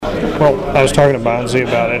Well, I was talking to Bonzie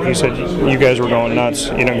about it. He said you guys were going nuts.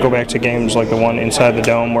 Go back to games like the one inside the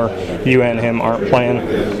Dome where you and him aren't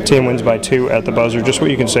playing. Team wins by 2 at the buzzer. Just what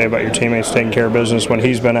you can say about your teammates taking care of business when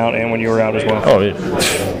he's been out and when you were out as well.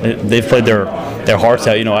 They've played their hearts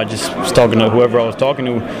out. I just was talking to whoever I was talking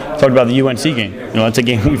to, talking about the UNC game. That's a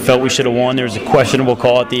game we felt we should have won. There was a questionable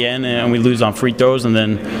call at the end, and we lose on free throws. And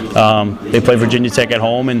then they play Virginia Tech at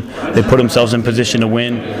home, and they put themselves in position to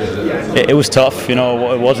win. It was tough. It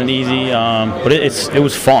wasn't easy, but it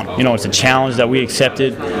was fun. It's a challenge that we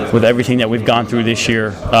accepted with everything that we've gone through this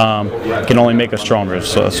year. Can only make us stronger.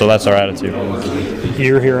 So that's our attitude.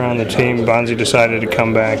 You're here on the team. Bonzie decided to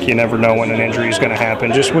come back. You never know when an injury is going to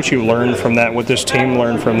happen. Just what you learned from that, what this team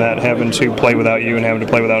learned from that, having to play without you and having to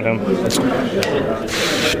play without him.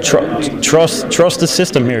 Trust the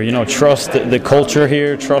system here. Trust the culture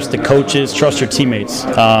here. Trust the coaches. Trust your teammates.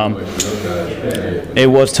 It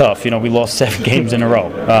was tough. We lost 7 games in a row.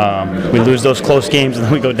 We lose those close games, and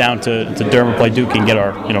then we go down to Durham, play Duke, and get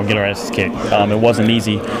our asses kicked. It wasn't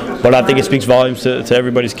easy, but I think it speaks volumes to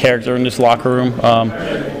everybody's character in this locker room.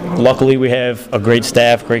 Luckily, we have a great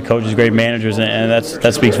staff, great coaches, great managers, and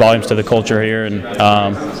that speaks volumes to the culture here. And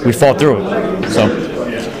we fought through it. So.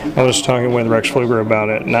 I was talking with Rex Pfluger about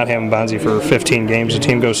it, not having Bonzie for 15 games. The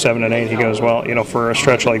team goes 7-8. He goes, well, for a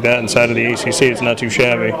stretch like that inside of the ACC, it's not too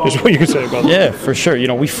shabby. Is what you could say about that. Yeah, for sure.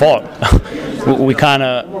 We fought. we kind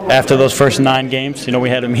of, after those first 9 games, we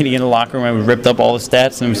had a meeting in the locker room and we ripped up all the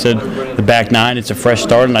stats and we said the back 9, it's a fresh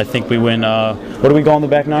start, and I think we win. What do we go on the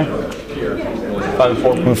back 9?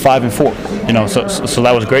 5-4. We were 5-4. So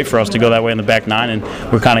that was great for us to go that way in the back 9, and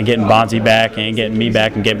we're kind of getting Bonzie back and getting me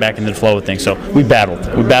back and getting back into the flow of things. So we battled.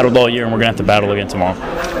 We battled all year, and we're going to have to battle again tomorrow.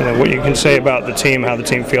 What you can say about the team, how the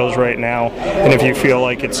team feels right now, and if you feel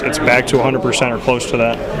like it's back to 100% or close to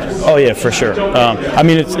that. Oh yeah, for sure.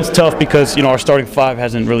 It's tough because our starting 5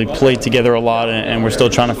 hasn't really played together a lot, and we're still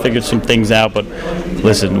trying to figure some things out. But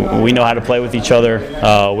listen, we know how to play with each other.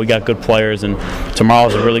 We got good players, and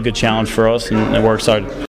tomorrow's a really good challenge for us, and we're excited.